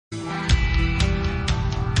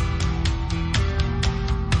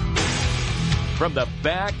from the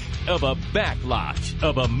back of a backlot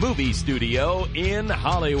of a movie studio in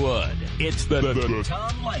Hollywood. It's the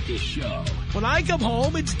Tom Leykis Show. When I come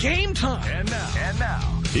home, it's game time. And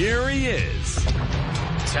now, here he is,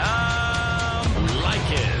 Tom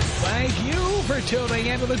Leykis. Thank you for tuning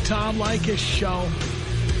into the Tom Leykis Show.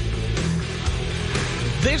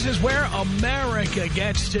 This is where America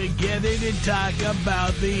gets together to talk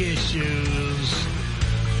about the issues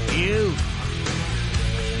you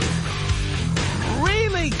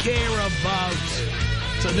really care about.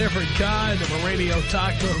 It's a different kind of a radio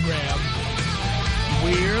talk program.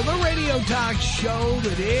 We're the radio talk show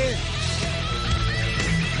that is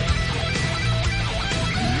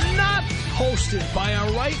not hosted by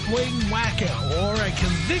a right-wing wacko or a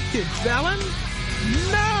convicted felon.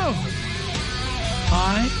 No!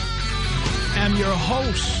 I am your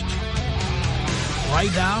host.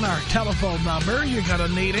 Write down our telephone number. You're going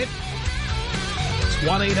to need it. It's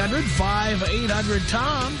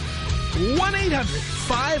 1-800-5800-TOM.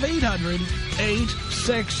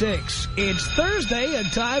 1-800-5800-866. It's Thursday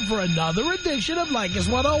and time for another edition of Leykis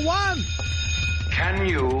 101. Can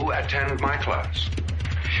you attend my class?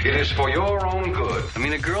 It is for your own good. I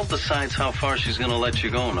mean, a girl decides how far she's going to let you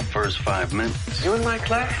go in the first 5 minutes. You in my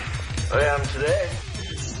class? I am today.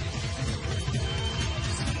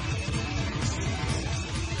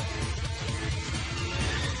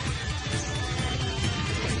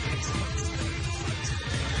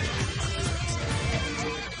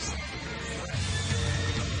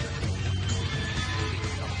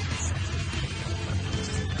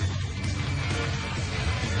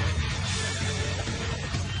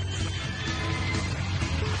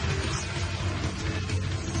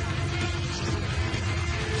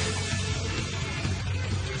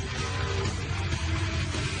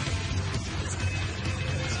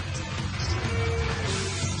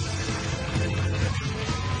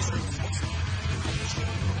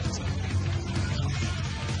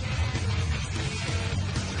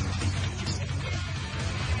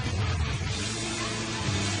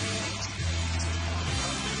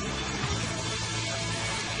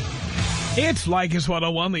 It's Leykis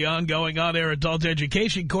 101, the ongoing on-air adult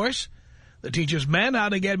education course that teaches men how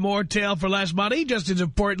to get more tail for less money. Just as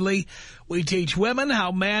importantly, we teach women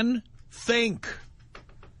how men think.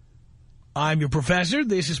 I'm your professor.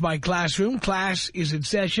 This is my classroom. Class is in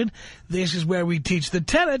session. This is where we teach the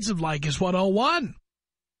tenets of Leykis 101.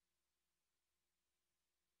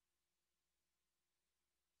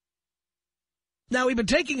 Now, we've been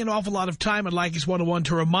taking an awful lot of time at Leykis 101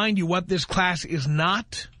 to remind you what this class is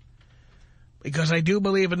not. Because I do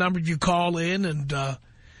believe a number of you call in and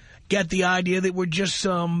get the idea that we're just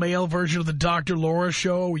some male version of the Dr. Laura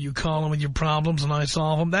show where you call in with your problems and I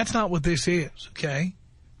solve them. That's not what this is, okay?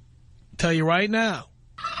 I'll tell you right now.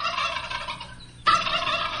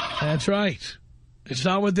 That's right. It's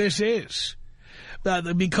not what this is.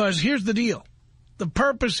 Because here's the deal. The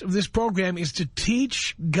purpose of this program is to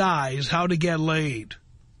teach guys how to get laid.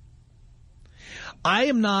 I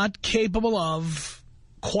am not capable of,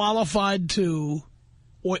 qualified to,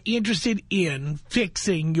 or interested in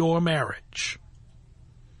fixing your marriage.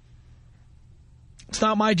 It's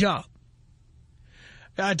not my job.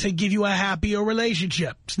 To give you a happier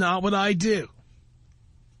relationship. It's not what I do.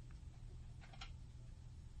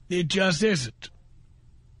 It just isn't.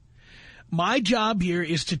 My job here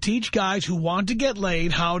is to teach guys who want to get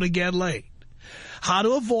laid how to get laid. How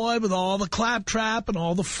to avoid with all the claptrap and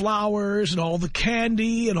all the flowers and all the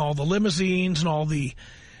candy and all the limousines and all the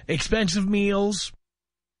expensive meals.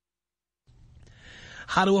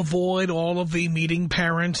 How to avoid all of the meeting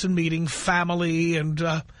parents and meeting family and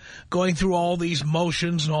going through all these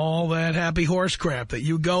motions and all that happy horse crap that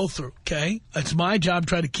you go through, okay? It's my job to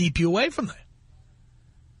try to keep you away from that.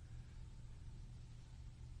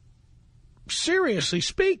 Seriously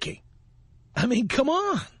speaking, I mean, come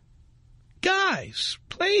on. Guys,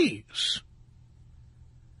 please.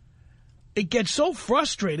 It gets so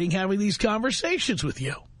frustrating having these conversations with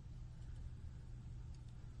you.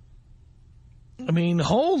 I mean,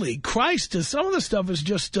 holy Christ, some of the stuff is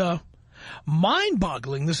just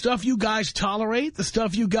mind-boggling. The stuff you guys tolerate, the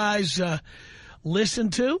stuff you guys listen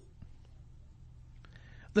to,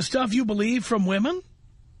 the stuff you believe from women.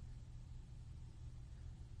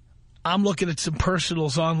 I'm looking at some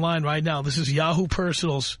personals online right now. This is Yahoo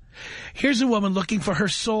Personals. Here's a woman looking for her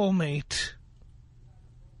soulmate.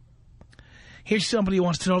 Here's somebody who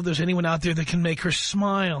wants to know if there's anyone out there that can make her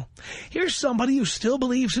smile. Here's somebody who still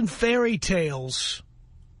believes in fairy tales.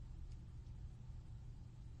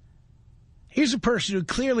 Here's a person who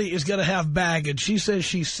clearly is going to have baggage. She says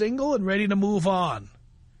she's single and ready to move on.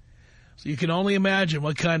 So you can only imagine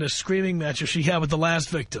what kind of screaming matches she had with the last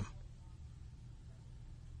victim.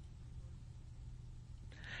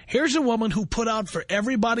 Here's a woman who put out for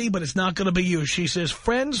everybody, but it's not going to be you. She says,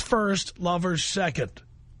 friends first, lovers second.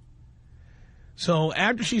 So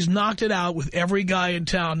after she's knocked it out with every guy in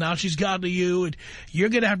town, now she's gotten to you, and you're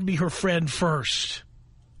going to have to be her friend first.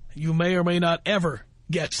 You may or may not ever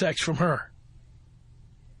get sex from her.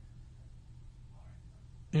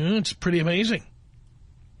 It's pretty amazing.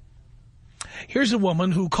 Here's a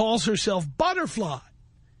woman who calls herself Butterfly.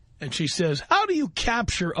 And she says, how do you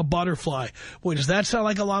capture a butterfly? Boy, does that sound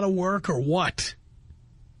like a lot of work or what?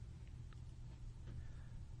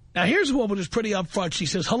 Now, here's a woman who's pretty upfront. She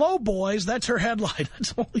says, hello, boys. That's her headline.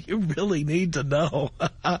 That's all you really need to know.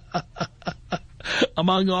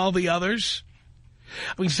 Among all the others.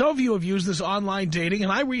 I mean, some of you have used this online dating,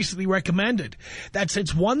 and I recently recommended that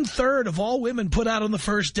since 1/3 of all women put out on the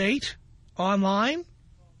first date online,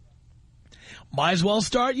 might as well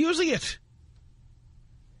start using it.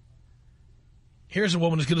 Here's a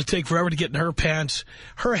woman who's going to take forever to get in her pants.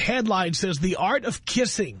 Her headline says, The Art of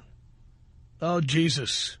Kissing. Oh,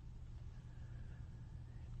 Jesus.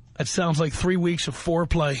 That sounds like 3 weeks of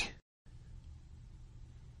foreplay.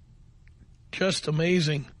 Just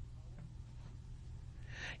amazing.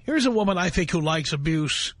 Here's a woman I think who likes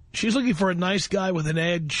abuse. She's looking for a nice guy with an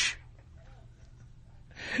edge.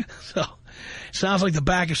 So, sounds like the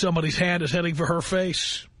back of somebody's hand is heading for her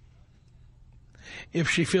face. If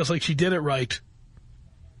she feels like she did it right.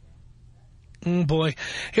 Oh, boy.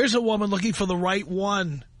 Here's a woman looking for the right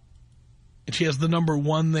one. And she has the number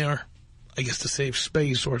 1 there. I guess to save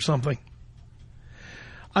space or something.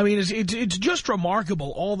 I mean, it's just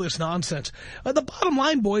remarkable, all this nonsense. The bottom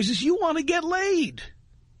line, boys, is you want to get laid.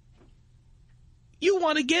 You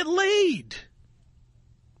want to get laid.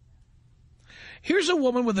 Here's a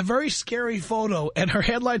woman with a very scary photo, and her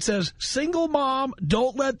headline says, single mom,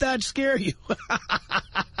 don't let that scare you.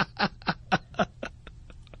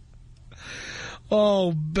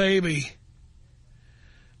 Oh, baby.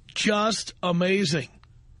 Just amazing.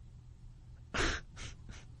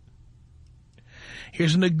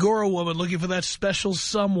 Here's an Agora woman looking for that special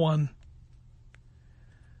someone.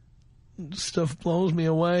 Stuff blows me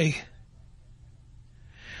away.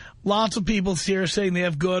 Lots of people here saying they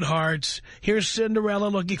have good hearts. Here's Cinderella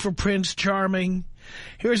looking for Prince Charming.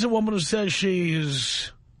 Here's a woman who says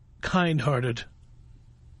she's kind-hearted.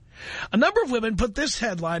 A number of women put this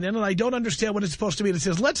headline in, and I don't understand what it's supposed to mean. It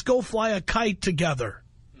says, let's go fly a kite together.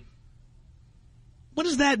 What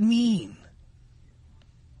does that mean?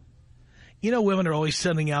 You know, women are always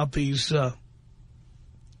sending out these,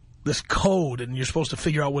 this code, and you're supposed to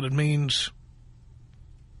figure out what it means.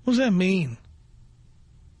 What does that mean?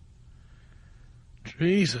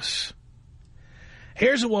 Jesus.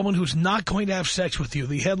 Here's a woman who's not going to have sex with you.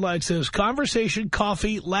 The headline says, conversation,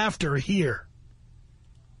 coffee, laughter here.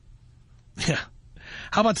 Yeah.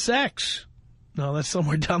 How about sex? No, that's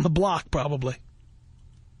somewhere down the block, probably.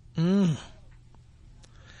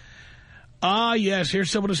 Ah, yes, here's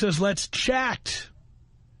someone who says, let's chat.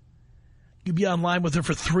 You'd be online with her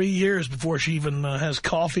for 3 years before she even has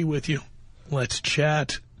coffee with you. Let's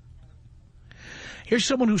chat. Here's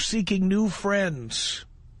someone who's seeking new friends.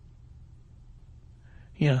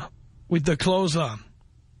 Yeah, with their clothes on.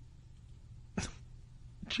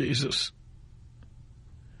 Jesus.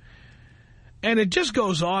 And it just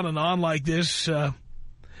goes on and on like this.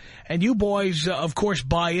 And you boys, of course,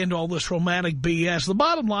 buy into all this romantic BS. The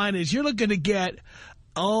bottom line is you're looking to get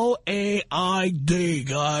L-A-I-D,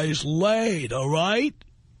 guys. Laid, all right?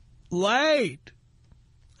 Laid.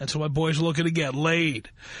 That's what boys are looking to get, laid.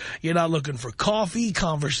 You're not looking for coffee,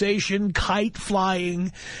 conversation, kite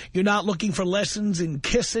flying. You're not looking for lessons in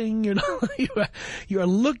kissing. You're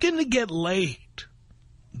looking to get laid.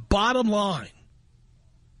 Bottom line.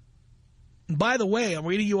 And by the way, I'm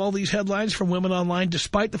reading you all these headlines from women online,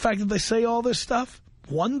 despite the fact that they say all this stuff.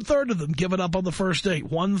 1/3 of them give it up on the first date.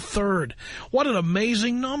 1/3. What an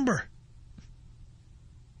amazing number.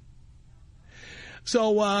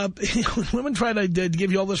 So, when women try to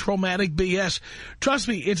give you all this romantic BS, trust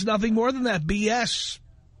me, it's nothing more than that, BS.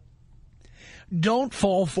 Don't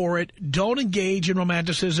fall for it. Don't engage in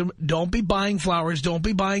romanticism. Don't be buying flowers. Don't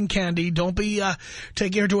be buying candy. Don't be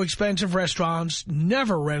taking her to expensive restaurants.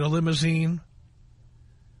 Never rent a limousine.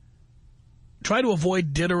 Try to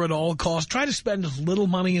avoid dinner at all costs. Try to spend as little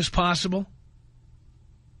money as possible.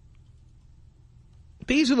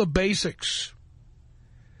 These are the basics.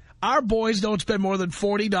 Our boys don't spend more than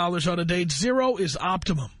 $40 on a date. 0 is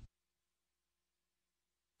optimum.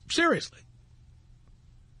 Seriously.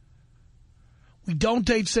 We don't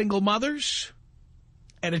date single mothers,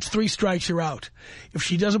 and it's 3 strikes, you're out. If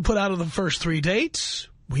she doesn't put out of the first 3 dates,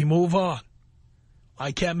 we move on.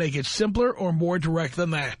 I can't make it simpler or more direct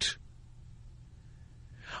than that.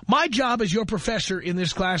 My job as your professor in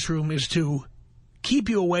this classroom is to keep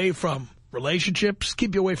you away from relationships,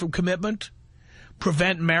 keep you away from commitment,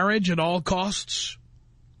 prevent marriage at all costs,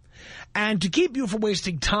 and to keep you from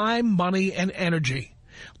wasting time, money, and energy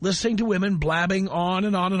listening to women blabbing on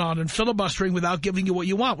and on and on and filibustering without giving you what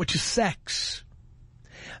you want, which is sex.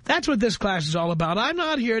 That's what this class is all about. I'm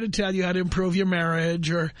not here to tell you how to improve your marriage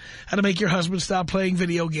or how to make your husband stop playing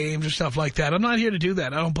video games or stuff like that. I'm not here to do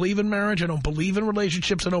that. I don't believe in marriage. I don't believe in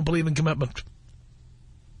relationships. I don't believe in commitment.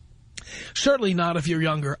 Certainly not if you're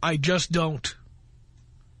younger. I just don't.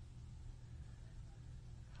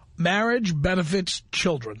 Marriage benefits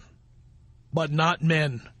children, but not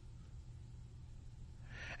men.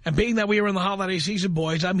 And being that we are in the holiday season,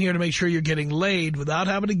 boys, I'm here to make sure you're getting laid without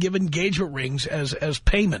having to give engagement rings as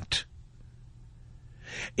payment.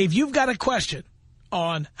 If you've got a question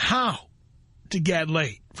on how to get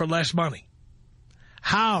laid for less money,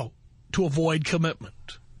 how to avoid commitment,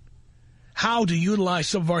 how to utilize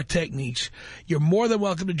some of our techniques, you're more than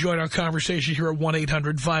welcome to join our conversation here at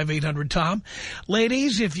 1-800-5800-TOM.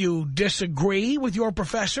 Ladies, if you disagree with your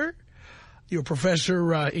professor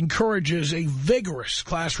encourages a vigorous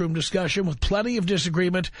classroom discussion with plenty of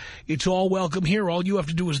disagreement. It's all welcome here. All you have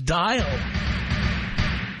to do is dial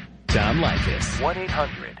Tom Leykis.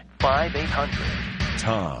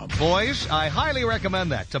 1-800-5800-TOM. Boys, I highly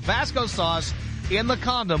recommend that. Tabasco sauce in the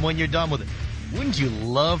condom when you're done with it. Wouldn't you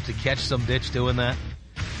love to catch some bitch doing that?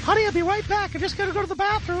 Honey, I'll be right back. I'm just going to go to the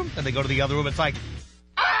bathroom. And they go to the other room. It's like,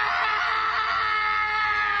 ah!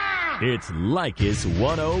 It's Leykis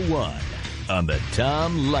 101 on the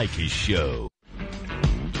Tom Leykis Show.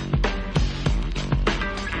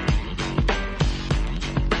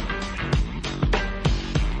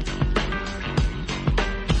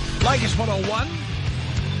 Leykis 101.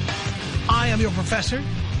 I am your professor.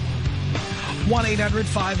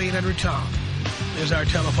 1-800-5800-TOM is our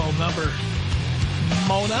telephone number.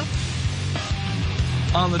 Mona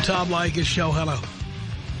on the Tom Leykis Show. Hello.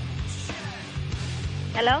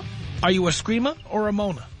 Hello? Are you a screamer or a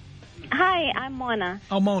Mona? Hi, I'm Mona.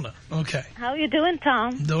 Oh, Mona. Okay. How are you doing,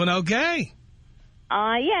 Tom? Doing okay.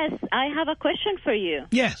 Yes, I have a question for you.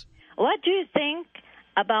 Yes. What do you think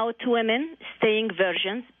about women staying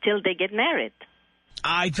virgins till they get married?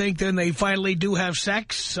 I think then they finally do have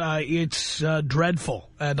sex. It's dreadful.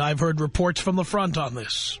 And I've heard reports from the front on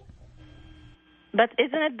this. But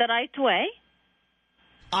isn't it the right way?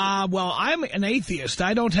 Well, I'm an atheist.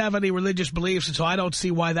 I don't have any religious beliefs, and so I don't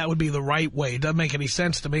see why that would be the right way. It doesn't make any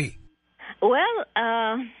sense to me. Well,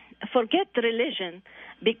 forget religion,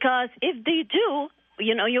 because if they do,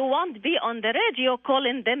 you know, you won't be on the radio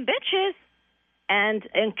calling them bitches and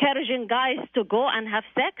encouraging guys to go and have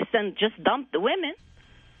sex and just dump the women.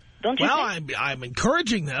 Don't you think? Well, I'm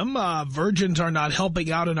encouraging them. Virgins are not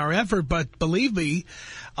helping out in our effort, but believe me,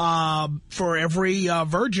 for every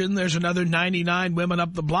virgin, there's another 99 women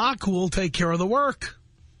up the block who will take care of the work.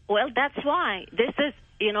 Well, that's why. This is,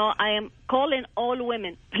 you know, I am calling all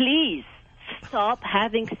women, please stop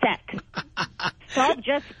having sex. Stop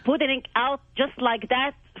just putting it out just like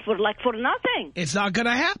that for nothing. It's not going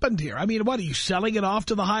to happen, dear. I mean, what, are you selling it off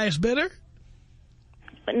to the highest bidder?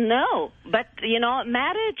 No, but, you know,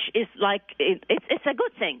 marriage is like, it's a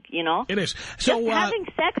good thing, you know. It is. So just having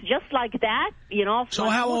sex just like that, you know. So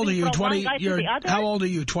how old are you? 20? How old are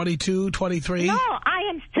you? 22, 23? No, I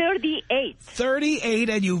am 38. 38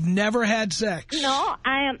 and you've never had sex? No,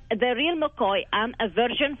 I am the real McCoy. I'm a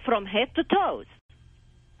virgin from head to toes.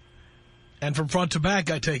 And from front to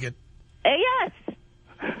back, I take it? Yes.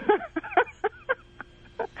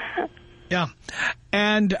 Yeah.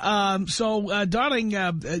 And so, darling,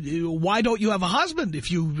 why don't you have a husband if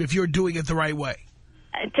you're doing it the right way?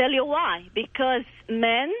 I tell you why. Because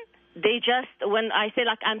men, they just, when I say,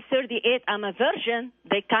 like, I'm 38, I'm a virgin,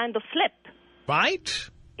 they kind of slip. Right?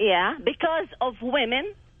 Yeah, because of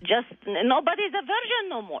women, just nobody's a virgin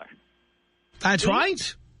no more. That's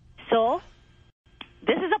right. So,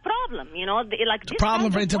 this is a problem, you know. Like, it's a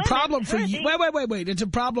problem for you. Wait. It's a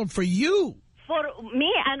problem for you. For me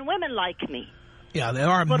and women like me. Yeah, there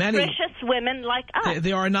are many. For precious women like us.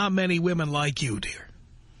 There are not many women like you, dear.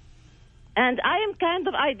 And I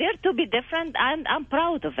dare to be different, and I'm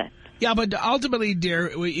proud of it. Yeah, but ultimately, dear,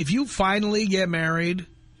 if you finally get married,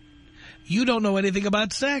 you don't know anything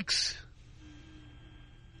about sex.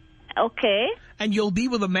 Okay. And you'll be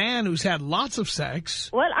with a man who's had lots of sex.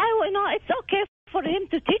 Well, I know it's okay for him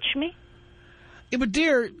to teach me. Yeah, but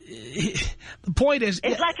dear, the point is...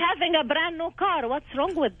 It's like having a brand new car. What's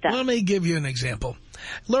wrong with that? Let me give you an example.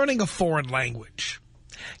 Learning a foreign language.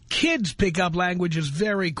 Kids pick up languages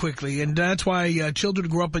very quickly, and that's why children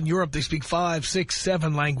who grow up in Europe, they speak 5, 6,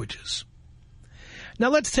 7 languages. Now,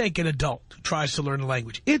 let's take an adult who tries to learn a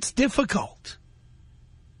language. It's difficult.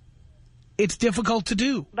 It's difficult to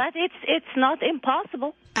do. But it's not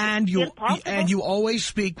impossible. And you always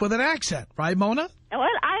speak with an accent, right, Mona? Well,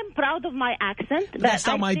 I'm proud of my accent. But That's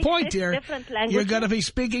not my point, dear. You're going to be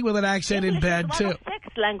speaking with an accent in bed, too. One of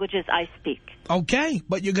 6 languages I speak. Okay,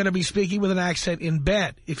 but you're going to be speaking with an accent in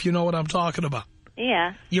bed, if you know what I'm talking about.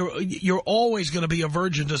 Yeah. You're always going to be a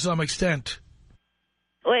virgin to some extent.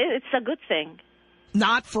 Well, it's a good thing.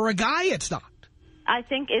 Not for a guy, it's not. I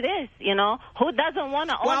think it is, you know. Who doesn't want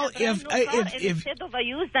to own a brand new car instead of a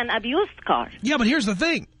used and abused car? Yeah, but here's the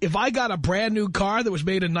thing. If I got a brand new car that was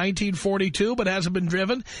made in 1942 but hasn't been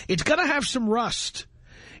driven, it's going to have some rust.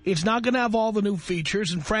 It's not going to have all the new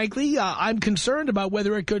features, and frankly, I'm concerned about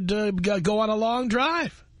whether it could go on a long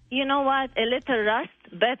drive. You know what? A little rust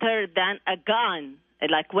better than a gun.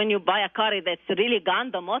 Like when you buy a car that's really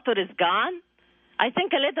gone, the motor is gone. I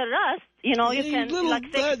think a little rust, you know, you can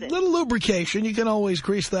fix it. Little lubrication, you can always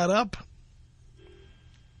grease that up.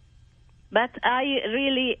 But I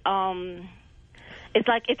really, it's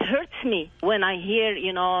like it hurts me when I hear,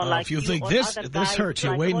 you know, like... If you think this hurts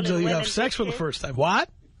you, wait until you have sex for the first time.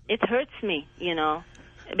 What? It hurts me, you know.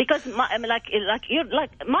 Because, you're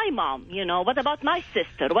like my mom, you know. What about my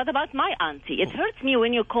sister? What about my auntie? It hurts me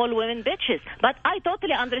when you call women bitches. But I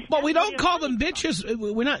totally understand. But we don't call them bitches.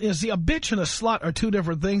 We're not. You see, a bitch and a slut are two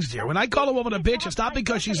different things, dear. When I call a woman a bitch, it's not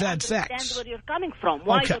because she's had sex. I understand where you're coming from.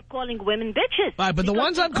 Why you're calling women bitches? Right, but the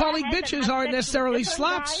ones I'm calling bitches aren't necessarily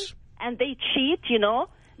sluts. And they cheat, you know.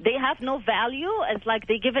 They have no value. It's like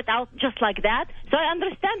they give it out just like that. So I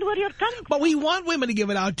understand where you're coming from. But we want women to give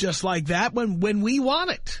it out just like that when we want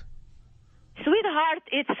it. Sweetheart,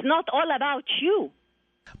 it's not all about you.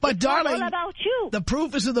 But, it's darling, not all about you. The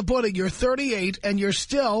proof is in the pudding. You're 38 and you're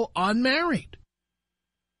still unmarried.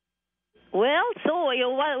 Well, so what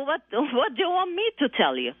do you want me to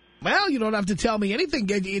tell you? Well, you don't have to tell me anything.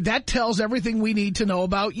 That tells everything we need to know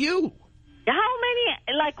about you. How many,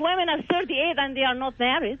 women are 38 and they are not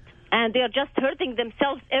married? And they're just hurting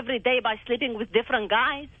themselves every day by sleeping with different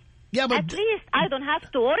guys? Yeah, but at least I don't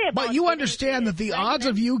have to worry about. But you understand that the odds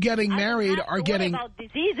of you getting married are getting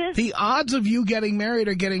the odds of you getting married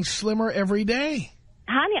are getting slimmer every day.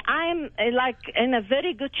 Honey, I'm in a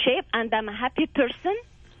very good shape and I'm a happy person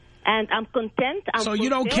and I'm content. So you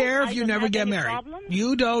don't care if you never get married.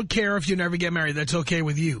 You don't care if you never get married. That's okay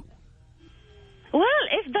with you. Well,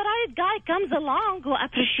 if the right guy comes along who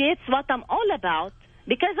appreciates what I'm all about,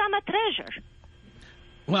 because I'm a treasure.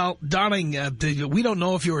 Well, darling, we don't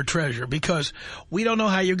know if you're a treasure because we don't know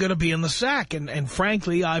how you're going to be in the sack. And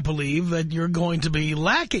frankly, I believe that you're going to be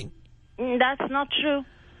lacking. That's not true.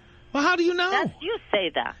 Well, how do you know? You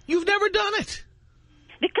say that. You've never done it.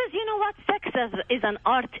 Because you know what? Sex is an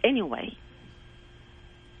art anyway.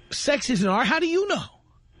 Sex is an art? How do you know?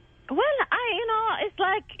 Well, it's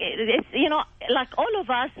like all of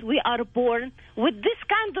us, we are born with this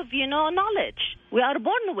kind of, knowledge. We are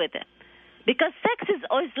born with it. Because sex is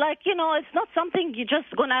like, it's not something you're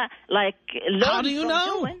just going to, learn. How do you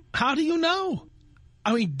know? Doing. How do you know?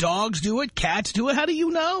 I mean, dogs do it, cats do it. How do you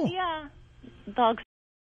know? Yeah, dogs